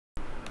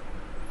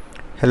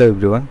Hello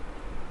everyone,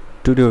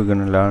 today we're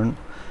going to learn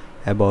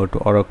about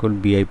Oracle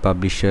BI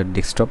Publisher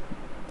Desktop.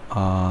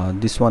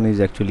 This one is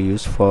actually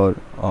used for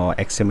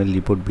XML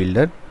report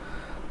builder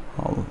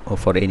or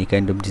for any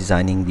kind of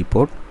designing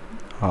report.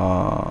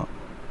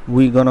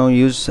 We're gonna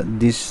use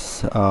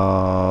this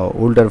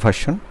older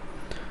version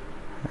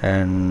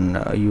and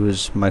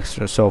use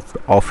Microsoft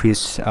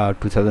Office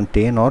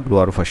 2010 or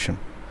lower version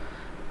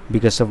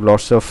because of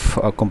lots of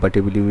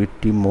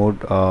compatibility mode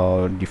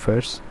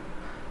differs.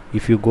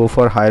 If you go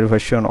for higher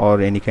version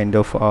or any kind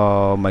of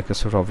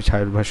Microsoft Office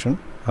higher version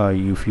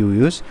if you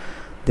use,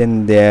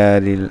 then there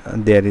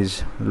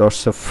is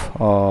lots of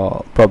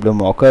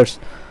problem occurs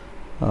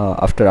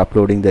after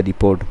uploading the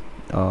report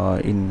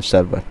in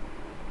server.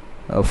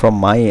 From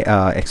my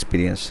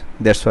experience,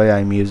 that's why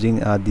I'm using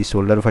this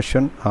older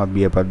version,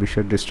 BI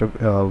Publisher Desktop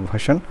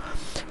version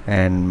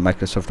and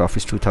Microsoft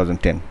Office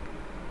 2010.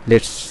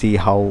 Let's see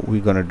how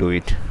we're gonna do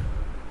it.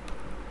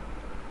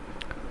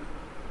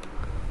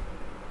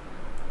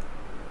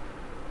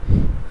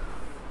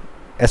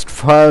 As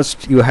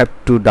first, you have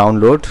to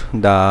download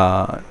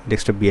the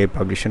Desktop BI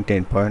Publisher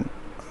 10.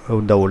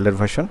 The older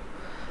version.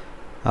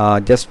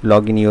 Just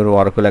log in your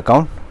Oracle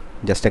account,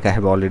 just like I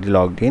have already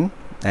logged in,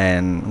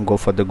 and go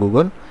for the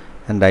Google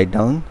and write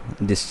down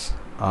this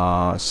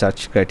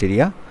search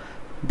criteria.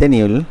 Then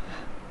you'll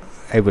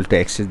able to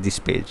access this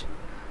page.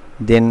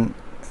 Then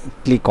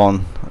click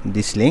on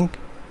this link.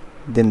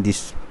 Then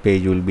this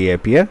page will be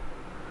appear.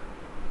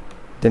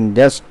 Then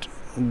just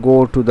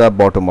go to the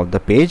bottom of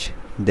the page.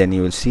 Then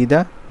you will see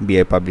the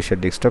BI Publisher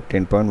Desktop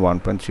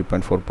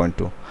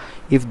 10.1.3.4.2.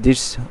 If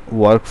this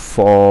works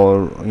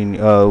in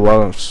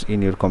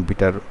your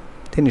computer,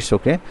 then it's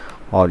okay.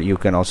 Or you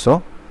can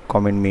also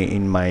comment me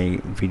in my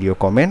video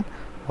comment,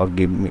 or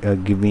give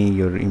me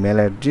your email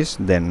address.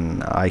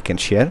 Then I can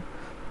share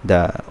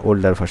the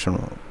older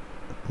version,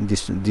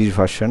 this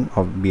version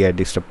of BI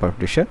Desktop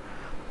Publisher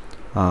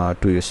to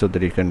you, so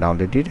that you can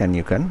download it and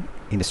you can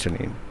install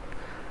it.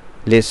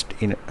 Let's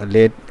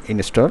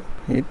install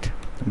it.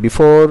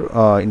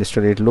 Before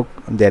install it, look,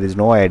 there is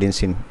no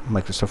add-ins in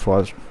Microsoft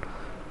Word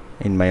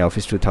in my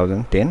Office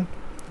 2010.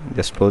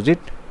 Just close it.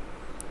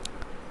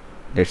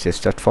 Let's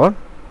start for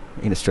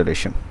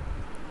installation.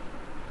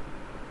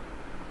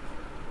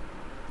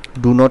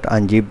 Do not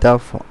unzip the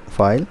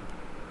file,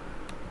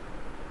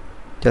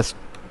 just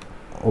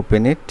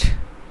open it.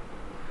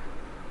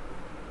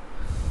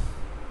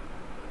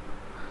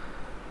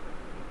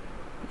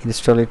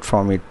 Install it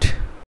from it.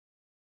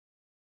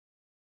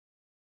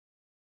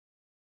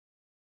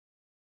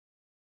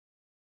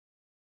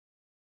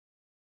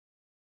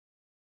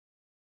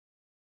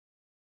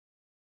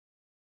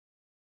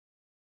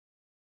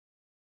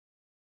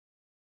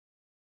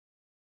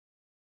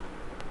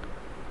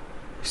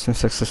 System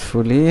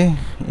successfully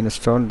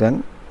installed,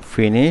 then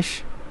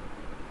finish.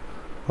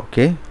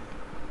 Okay,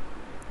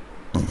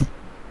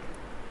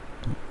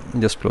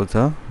 just close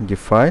the zip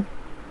file.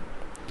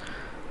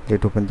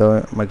 Let's open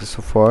the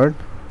Microsoft Word.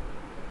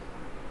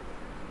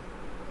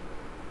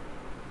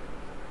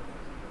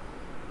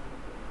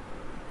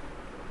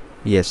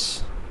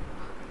 Yes,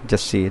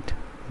 just see it,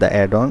 the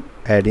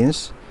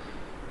add-ins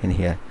in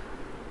here.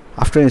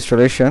 After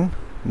installation,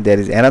 there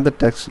is another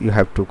task you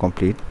have to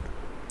complete.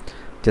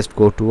 Just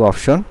go to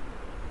option,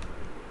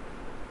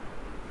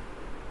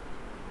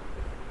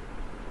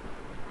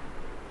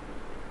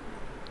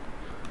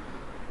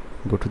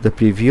 go to the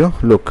preview.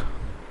 Look,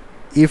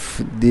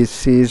 if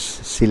this is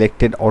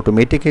selected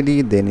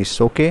automatically, then it's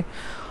okay,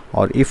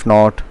 or if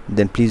not,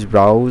 then please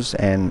browse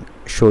and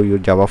show your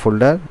Java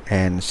folder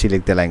and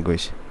select the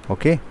language.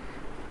 Okay,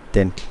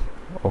 then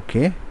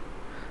okay,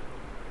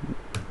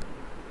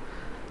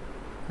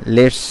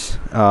 let's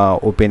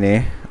open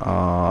a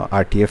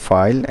RTF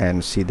file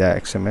and see the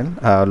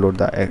XML, load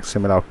the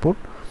XML output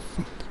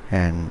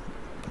and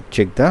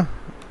check the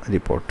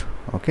report.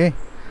 Okay,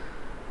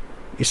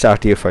 it's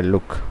RTF file.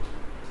 Look,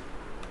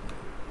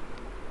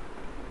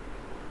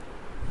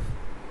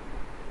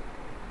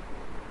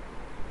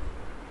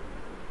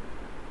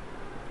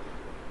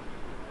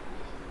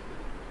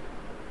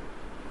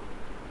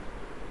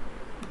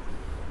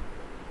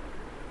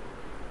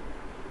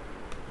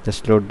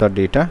 just load the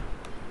data,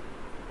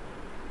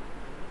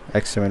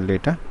 XML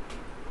data.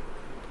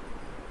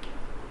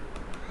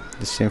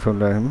 The same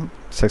folder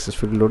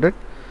successfully loaded.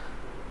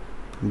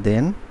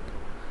 Then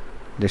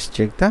let's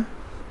check the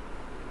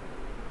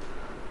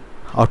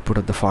output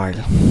of the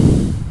file.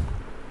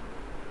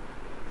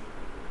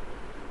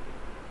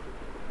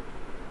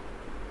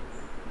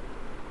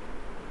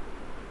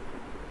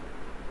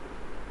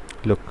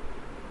 Look,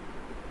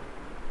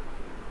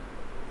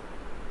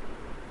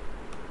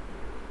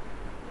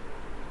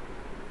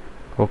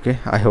 okay,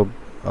 I hope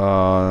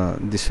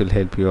this will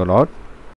help you a lot.